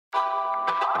Hello,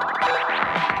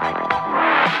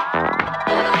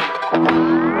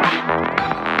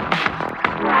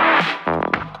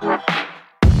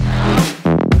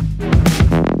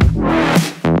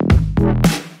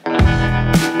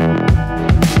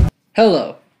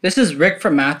 this is Rick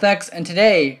from MathX, and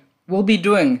today we'll be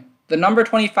doing the number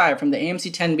 25 from the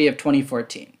AMC 10B of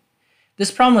 2014. This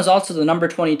problem was also the number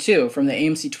 22 from the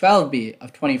AMC 12B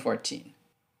of 2014.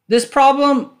 This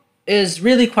problem is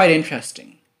really quite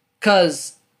interesting,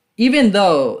 because even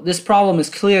though this problem is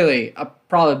clearly a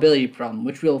probability problem,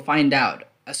 which we'll find out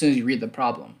as soon as you read the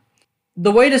problem,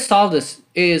 the way to solve this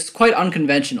is quite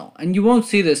unconventional, and you won't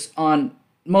see this on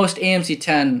most AMC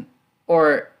 10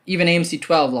 or even AMC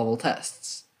 12 level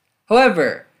tests.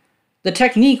 However, the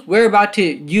technique we're about to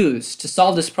use to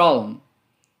solve this problem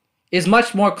is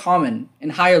much more common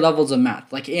in higher levels of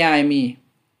math, like AIME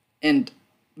and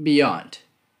beyond.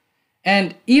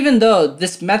 And even though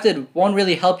this method won't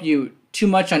really help you too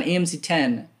much on AMC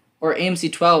 10 or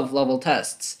AMC 12 level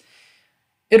tests,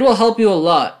 it will help you a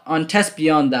lot on tests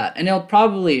beyond that, and it'll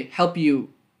probably help you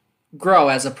grow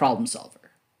as a problem solver.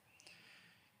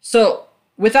 So,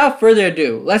 without further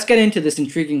ado, let's get into this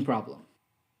intriguing problem.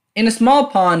 In a small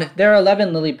pond, there are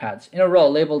 11 lily pads in a row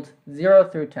labeled 0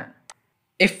 through 10.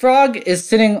 A frog is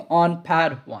sitting on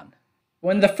pad 1.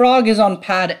 When the frog is on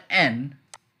pad n,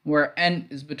 where n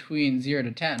is between 0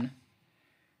 to 10,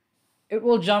 it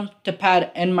will jump to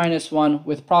pad n-1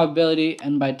 with probability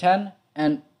n by 10,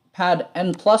 and pad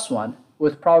n plus 1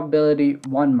 with probability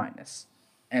 1 minus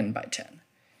n by 10.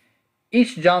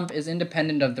 Each jump is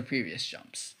independent of the previous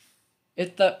jumps.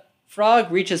 If the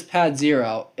frog reaches pad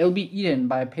 0, it will be eaten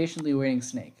by a patiently waiting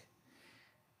snake.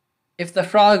 If the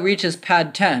frog reaches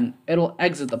pad 10, it will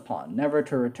exit the pond, never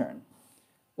to return.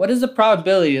 What is the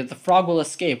probability that the frog will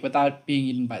escape without being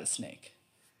eaten by the snake?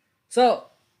 So,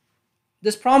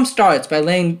 this problem starts by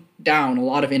laying down a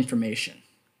lot of information.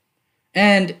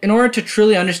 And in order to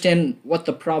truly understand what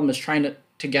the problem is trying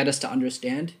to get us to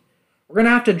understand, we're going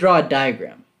to have to draw a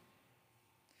diagram.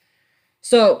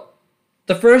 So,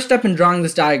 the first step in drawing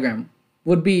this diagram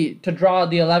would be to draw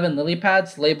the 11 lily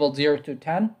pads labeled 0 through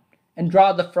 10 and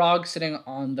draw the frog sitting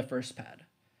on the first pad.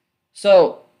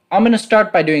 So I'm going to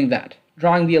start by doing that,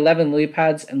 drawing the 11 lily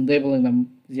pads and labeling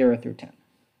them 0 through 10.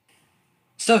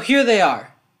 So here they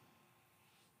are,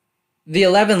 the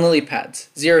 11 lily pads,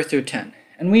 0 through 10.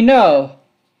 And we know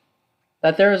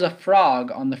that there is a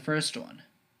frog on the first one.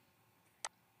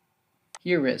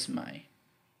 Here is my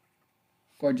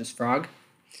gorgeous frog.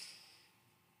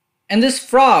 And this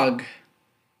frog,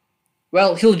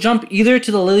 well, he'll jump either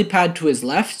to the lily pad to his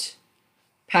left,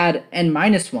 pad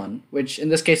n-1, which in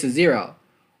this case is 0,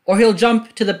 or he'll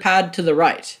jump to the pad to the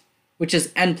right, which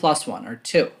is n plus 1, or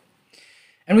 2.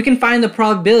 And we can find the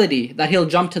probability that he'll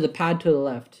jump to the pad to the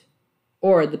left,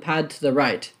 or the pad to the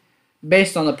right,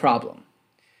 based on the problem.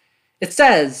 It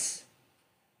says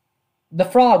the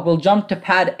frog will jump to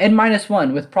pad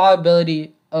n-1 with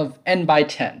probability of n by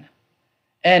 10.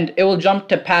 And it will jump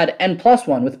to pad n plus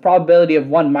 1 with probability of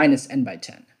 1 minus n by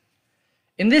 10.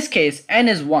 In this case, n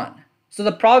is 1, so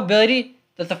the probability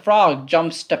that the frog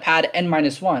jumps to pad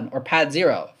n-1, or pad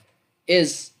 0,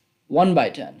 is 1 by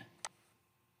 10.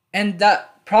 And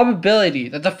that probability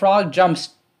that the frog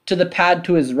jumps to the pad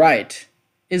to his right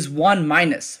is 1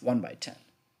 minus 1 by 10,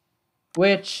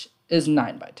 which is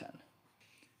 9 by 10.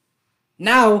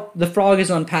 Now the frog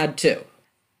is on pad 2.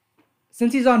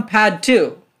 Since he's on pad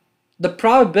 2, the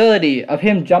probability of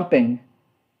him jumping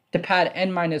to pad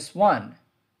n-1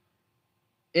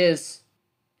 is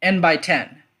n by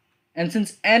 10. And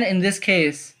since n in this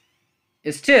case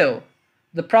is 2,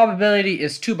 the probability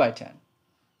is 2 by 10,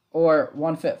 or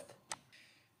 1/5.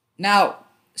 Now,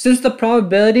 since the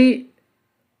probability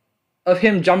of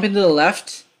him jumping to the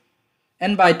left,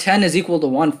 n by 10, is equal to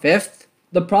 1/5,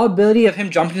 the probability of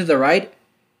him jumping to the right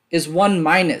is 1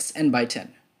 minus n by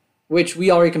 10, which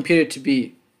we already computed to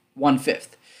be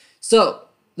 1/5. So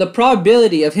the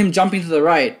probability of him jumping to the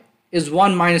right is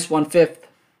 1 minus 1/5,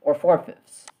 or 4/5.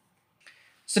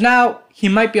 So now he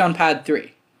might be on pad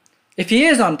 3. If he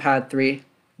is on pad 3,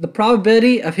 the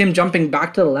probability of him jumping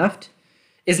back to the left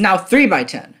is now 3 by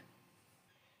 10.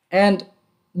 And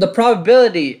the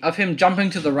probability of him jumping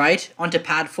to the right onto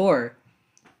pad 4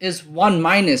 is 1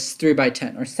 minus 3 by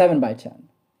 10, or 7 by 10.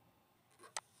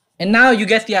 And now you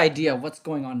get the idea of what's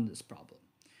going on in this problem.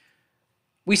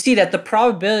 We see that the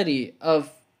probability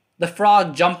of the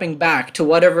frog jumping back to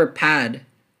whatever pad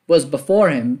was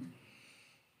before him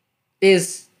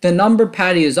is the number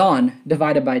pad he is on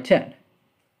divided by 10.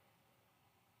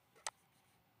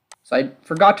 So I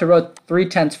forgot to write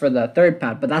 3/10 for the third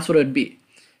pad, but that's what it would be.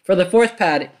 For the fourth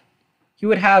pad, he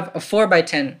would have a 4 by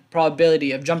 10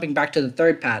 probability of jumping back to the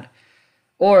third pad,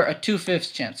 or a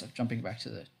 2/5 chance of jumping back to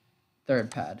the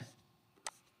third pad.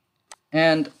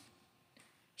 And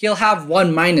he'll have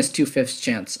 1 minus 2/5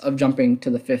 chance of jumping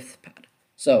to the fifth pad.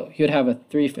 So he would have a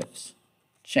 3/5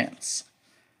 chance.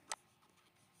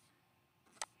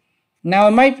 Now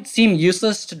it might seem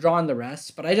useless to draw in the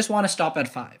rest, but I just want to stop at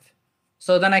 5.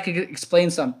 So then I could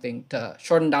explain something to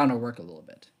shorten down our work a little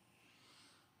bit.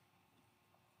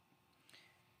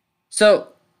 So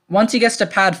once he gets to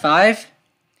pad 5,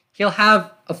 he'll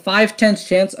have a 5/10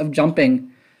 chance of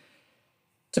jumping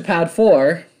to pad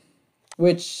 4,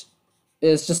 which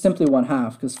is just simply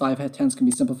 1/2, because 5/10 can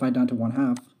be simplified down to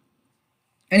 1/2.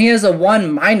 And he has a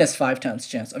 1 minus 5/10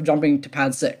 chance of jumping to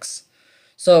pad 6.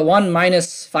 So 1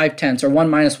 minus 5/10, or 1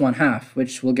 minus 1/2,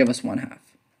 which will give us 1/2.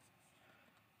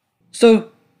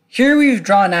 So here we've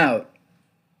drawn out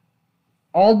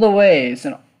all the ways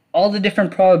and all the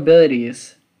different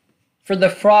probabilities for the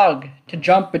frog to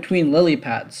jump between lily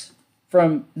pads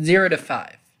from 0 to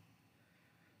 5.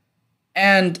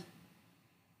 And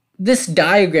this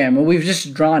diagram, what we've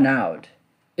just drawn out,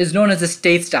 is known as a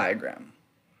states diagram.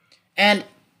 And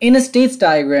in a states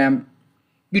diagram,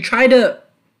 you try to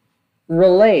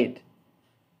relate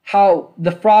how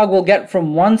the frog will get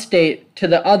from one state to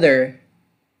the other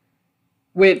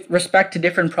with respect to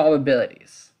different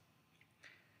probabilities.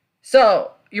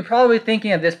 So you're probably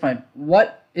thinking at this point,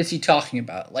 what is he talking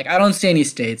about? Like, I don't see any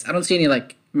states. I don't see any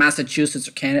like Massachusetts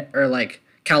or Canada or like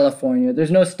California.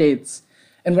 There's no states.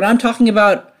 And what I'm talking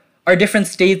about are different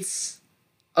states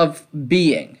of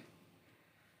being.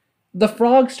 The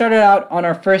frog started out on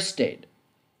our first state,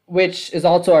 which is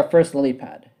also our first lily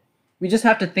pad. We just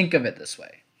have to think of it this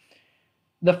way.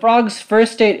 The frog's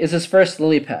first state is his first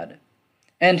lily pad,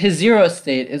 and his 0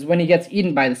 state is when he gets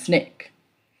eaten by the snake.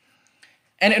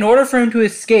 And in order for him to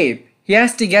escape, he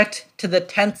has to get to the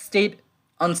 10th state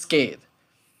unscathed,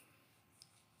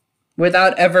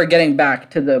 without ever getting back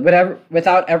to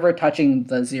without ever touching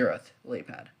the 0th lily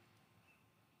pad,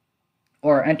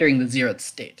 or entering the 0th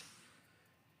state.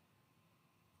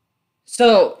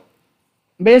 So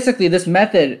basically, this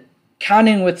method,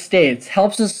 counting with states,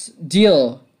 helps us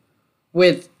deal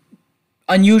with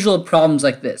unusual problems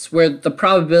like this, where the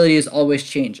probability is always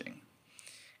changing.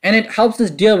 And it helps us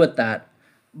deal with that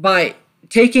by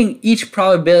taking each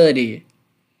probability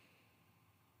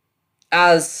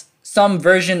as some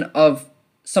version of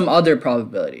some other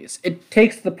probabilities. It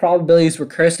takes the probabilities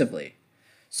recursively,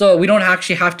 so we don't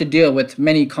actually have to deal with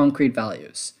many concrete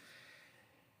values.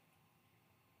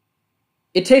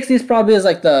 It takes these probabilities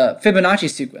like the Fibonacci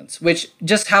sequence, which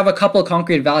just have a couple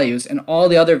concrete values, and all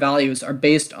the other values are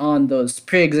based on those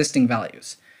pre-existing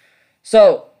values.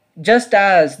 So just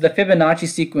as the Fibonacci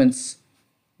sequence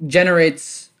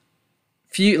generates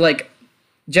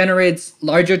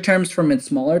larger terms from its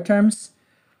smaller terms,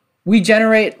 we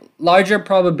generate larger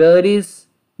probabilities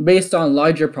based on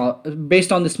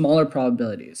the smaller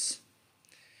probabilities.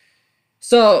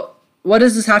 So what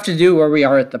does this have to do where we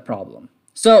are at the problem?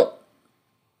 So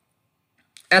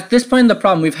at this point in the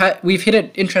problem, we've hit an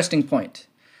interesting point.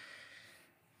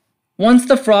 Once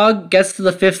the frog gets to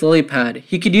the 5th lily pad,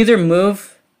 he could either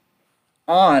move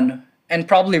on and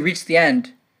probably reach the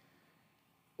end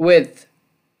with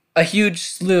a huge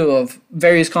slew of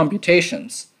various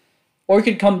computations, or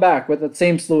he could come back with that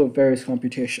same slew of various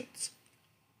computations.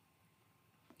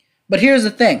 But here's the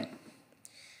thing.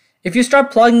 If you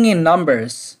start plugging in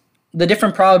numbers, the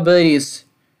different probabilities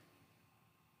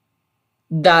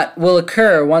that will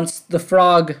occur once the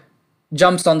frog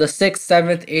jumps on the 6th,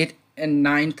 7th, 8th, and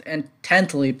 9th, and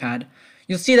 10th lily pad,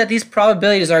 you'll see that these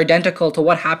probabilities are identical to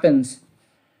what happens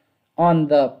on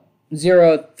the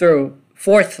 0 through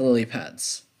 4th lily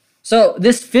pads. So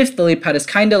this 5th lily pad is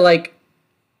kind of like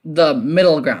the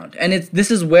middle ground, and this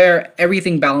is where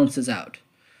everything balances out.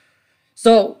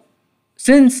 So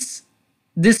since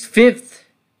the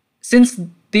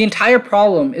entire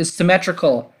problem is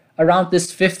symmetrical around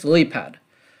this 5th lily pad,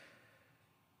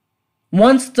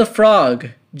 once the frog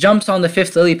jumps on the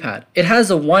 5th lily pad, it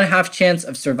has a 1/2 chance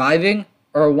of surviving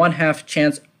or a 1/2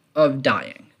 chance of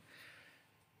dying.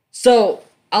 So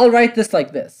I'll write this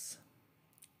like this.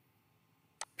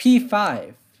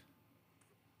 P5,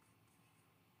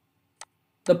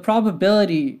 the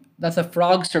probability that the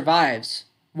frog survives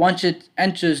once it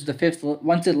lands on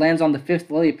the 5th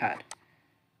lily pad,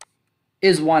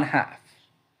 is 1/2.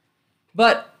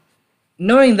 But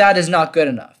knowing that is not good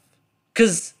enough,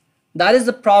 because that is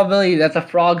the probability that the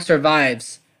frog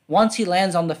survives once he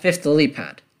lands on the 5th lily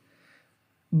pad.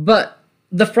 But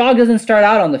the frog doesn't start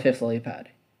out on the 5th lily pad.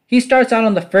 He starts out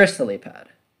on the 1st lily pad.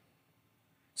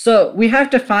 So we have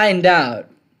to find out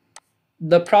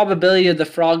the probability of the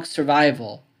frog's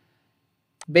survival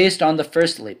based on the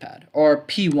first lily pad, or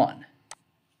P1.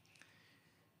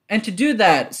 And to do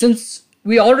that, since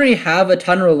we already have a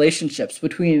ton of relationships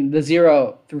between the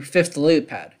 0 through 5th lily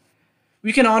pad,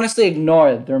 we can honestly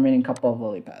ignore the remaining couple of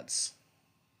lily pads.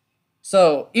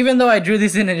 So even though I drew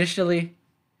these in initially,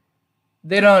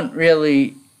 they don't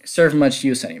really serve much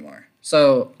use anymore.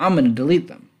 So I'm going to delete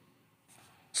them.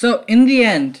 So in the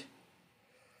end,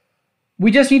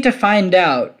 we just need to find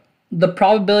out the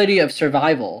probability of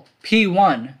survival,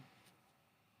 P1,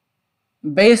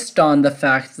 based on the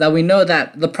fact that we know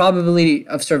that the probability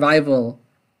of survival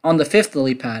on the 5th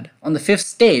lily pad, on the 5th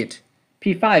state,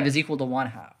 P5 is equal to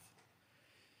 1/2.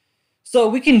 So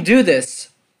we can do this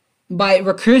by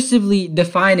recursively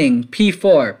defining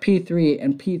P4, P3,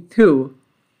 and P2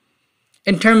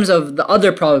 in terms of the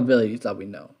other probabilities that we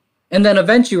know. And then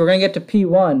eventually we're going to get to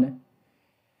P1,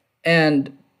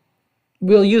 and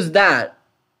we'll use that,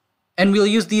 and we'll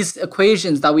use these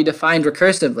equations that we defined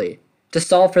recursively to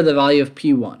solve for the value of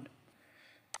P1.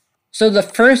 So the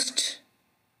first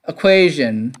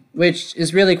equation, which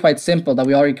is really quite simple that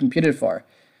we already computed for,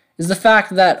 is the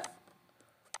fact that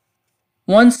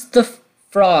once the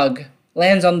frog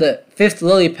lands on the 5th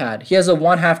lily pad, he has a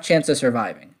 1/2 chance of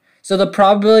surviving. So the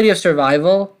probability of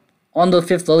survival on the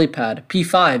 5th lily pad,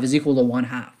 P5, is equal to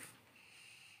 1/2.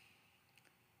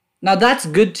 Now that's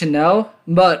good to know,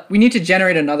 but we need to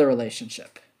generate another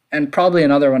relationship, and probably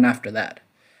another one after that.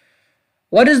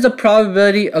 What is the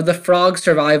probability of the frog's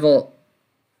survival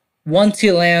once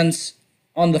he lands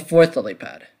on the 4th lily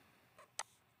pad?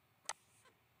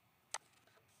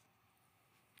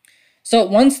 So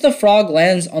once the frog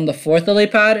lands on the 4th lily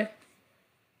pad,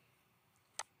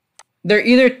 there are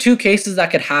either two cases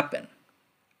that could happen.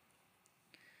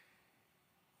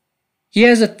 He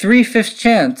has a 3/5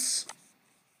 chance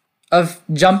of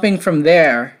jumping from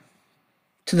there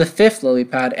to the 5th lily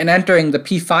pad and entering the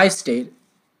P5 state,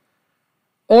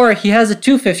 or he has a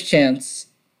 2/5 chance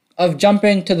of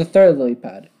jumping to the 3rd lily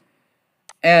pad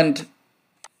and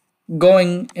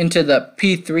going into the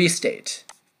P3 state.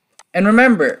 And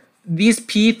remember, these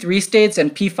P3 states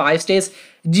and P5 states,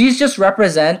 these just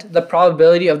represent the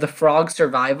probability of the frog's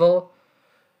survival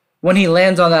when he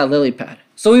lands on that lily pad.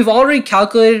 So we've already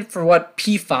calculated for what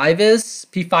P5 is.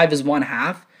 P5 is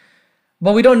 1/2,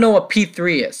 but we don't know what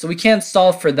P3 is, so we can't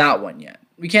solve for that one yet.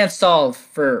 We can't solve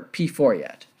for P4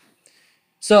 yet.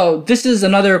 So this is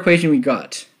another equation we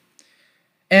got.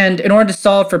 And in order to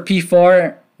solve for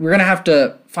P4, we're going to have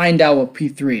to find out what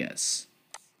P3 is.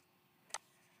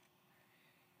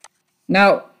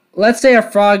 Now, let's say our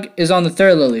frog is on the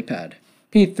 3rd lily pad,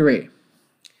 P3.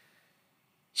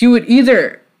 He would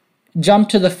either jump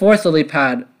to the 4th lily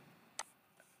pad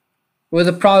with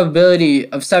a probability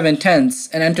of 7/10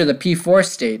 and enter the P4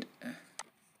 state,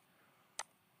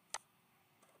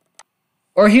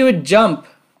 or he would jump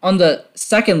on the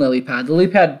 2nd lily pad, the lily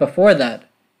pad before that,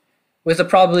 with a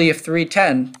probability of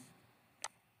 3/10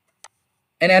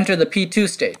 and enter the P2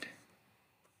 state.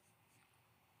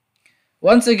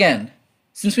 Once again,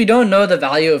 since we don't know the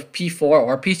value of P4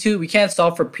 or P2, we can't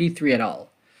solve for P3 at all.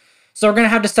 So we're going to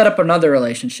have to set up another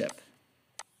relationship.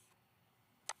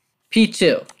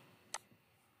 P2.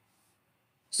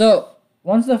 So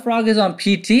once the frog is on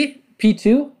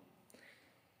P2,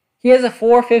 he has a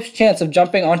 4/5 chance of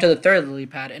jumping onto the 3rd lily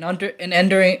pad and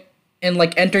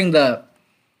entering the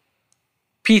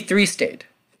P3 state.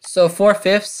 So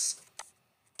 4/5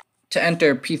 to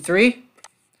enter P3.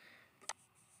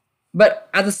 But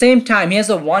at the same time, he has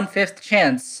a 1/5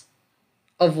 chance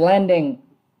of landing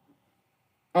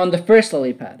on the 1st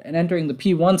lily pad and entering the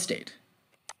P1 state.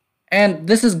 And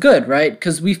this is good, right?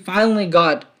 Because we finally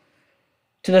got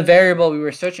to the variable we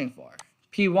were searching for,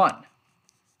 P1.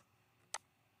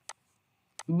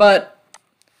 But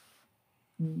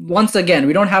once again,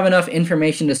 we don't have enough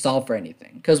information to solve for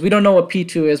anything, because we don't know what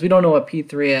P2 is, we don't know what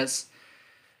P3 is.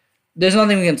 There's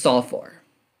nothing we can solve for.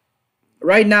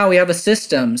 Right now we have a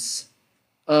system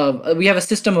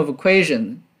of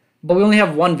equation, but we only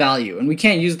have one value, and we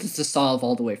can't use this to solve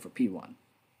all the way for P1.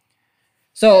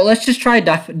 So let's just try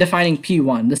defining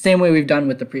P1 the same way we've done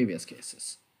with the previous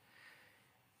cases.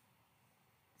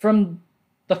 From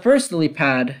the 1st lily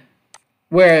pad,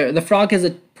 where the frog has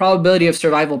a probability of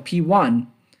survival P1,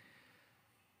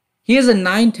 he has a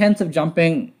 9/10 of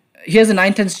jumping. He has a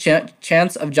 9/10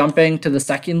 chance of jumping to the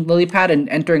 2nd lily pad and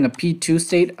entering a P2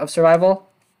 state of survival.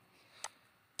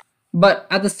 But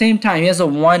at the same time, he has a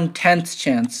 1/10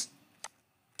 chance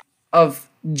of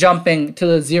jumping to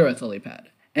the 0th lily pad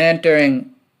and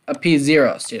entering a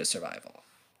P0 state of survival.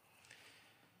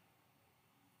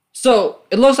 So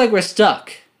it looks like we're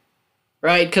stuck,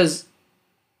 right? Because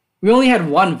we only had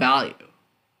one value.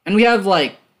 And we have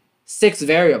like 6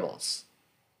 variables.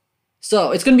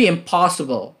 So it's going to be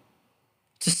impossible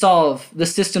to solve the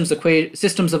systems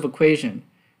of equation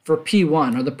for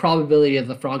P1, or the probability that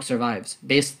the frog survives,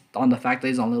 based on the fact that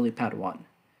he's on lily pad 1.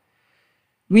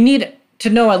 We need to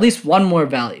know at least one more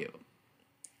value.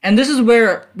 And this is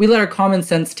where we let our common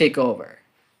sense take over.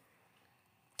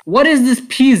 What is this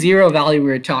P0 value we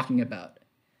were talking about?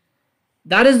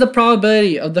 That is the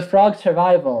probability of the frog's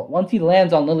survival once he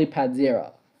lands on lily pad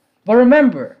 0. But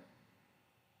remember,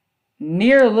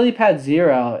 near lily pad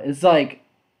 0 is like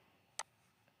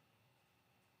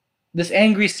this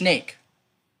angry snake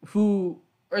or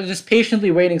this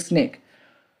patiently waiting snake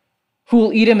who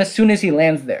will eat him as soon as he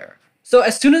lands there. So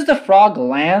as soon as the frog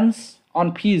lands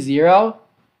on P0,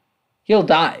 he'll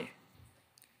die.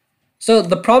 So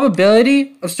the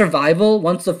probability of survival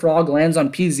once the frog lands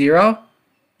on P0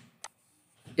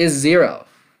 is 0.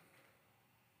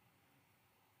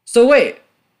 So wait,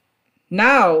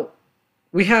 now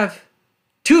we have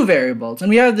 2 variables and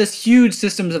we have this huge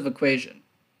systems of equation.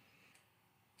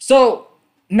 So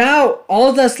now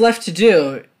all that's left to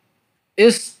do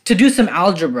is to do some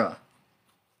algebra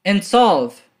and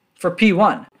solve for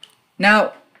P1.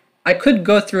 Now, I could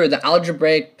go through the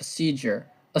algebraic procedure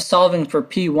of solving for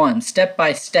P1 step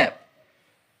by step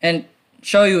and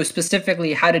show you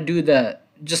specifically how to do the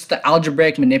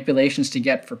algebraic manipulations to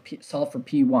solve for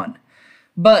P1.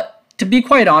 But to be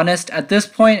quite honest, at this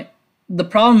point, the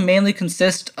problem mainly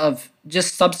consists of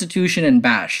just substitution and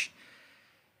bash.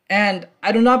 And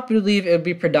I do not believe it would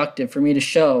be productive for me to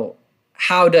show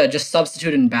how to just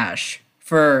substitute and bash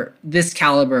for this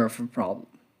caliber of a problem.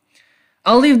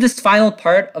 I'll leave this final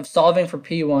part of solving for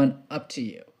P1 up to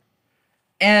you.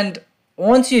 And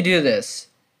once you do this,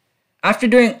 after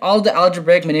doing all the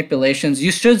algebraic manipulations,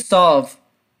 you should solve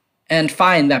and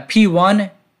find that P1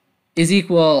 is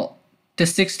equal to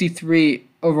 63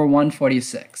 over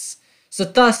 146. So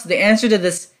thus, the answer to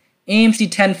this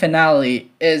AMC 10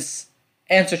 finale is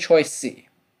answer choice C.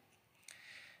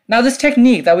 Now, this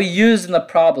technique that we use in the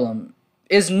problem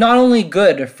is not only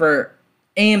good for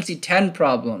AMC 10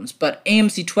 problems, but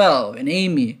AMC 12 and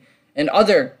AMY and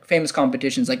other famous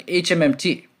competitions like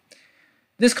HMMT.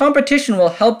 This competition will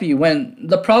help you when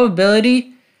the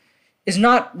probability is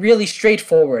not really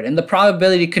straightforward and the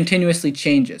probability continuously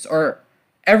changes, or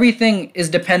everything is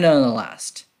dependent on the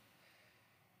last.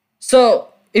 So,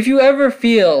 if you ever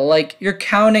feel like your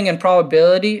counting and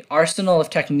probability arsenal of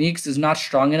techniques is not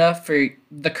strong enough for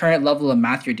the current level of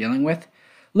math you're dealing with,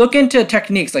 look into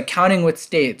techniques like counting with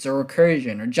states or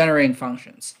recursion or generating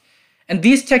functions. And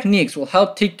these techniques will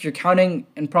help take your counting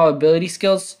and probability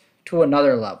skills to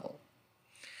another level.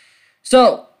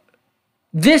 So,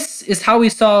 this is how we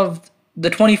solved the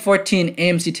 2014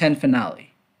 AMC 10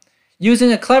 finale,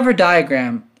 using a clever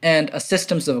diagram and a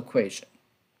systems of equation.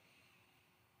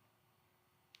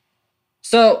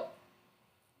 So,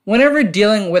 whenever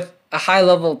dealing with a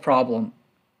high-level problem,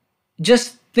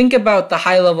 just think about the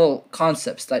high-level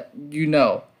concepts that you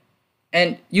know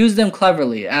and use them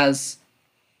cleverly, as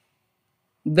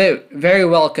they very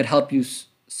well could help you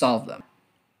solve them.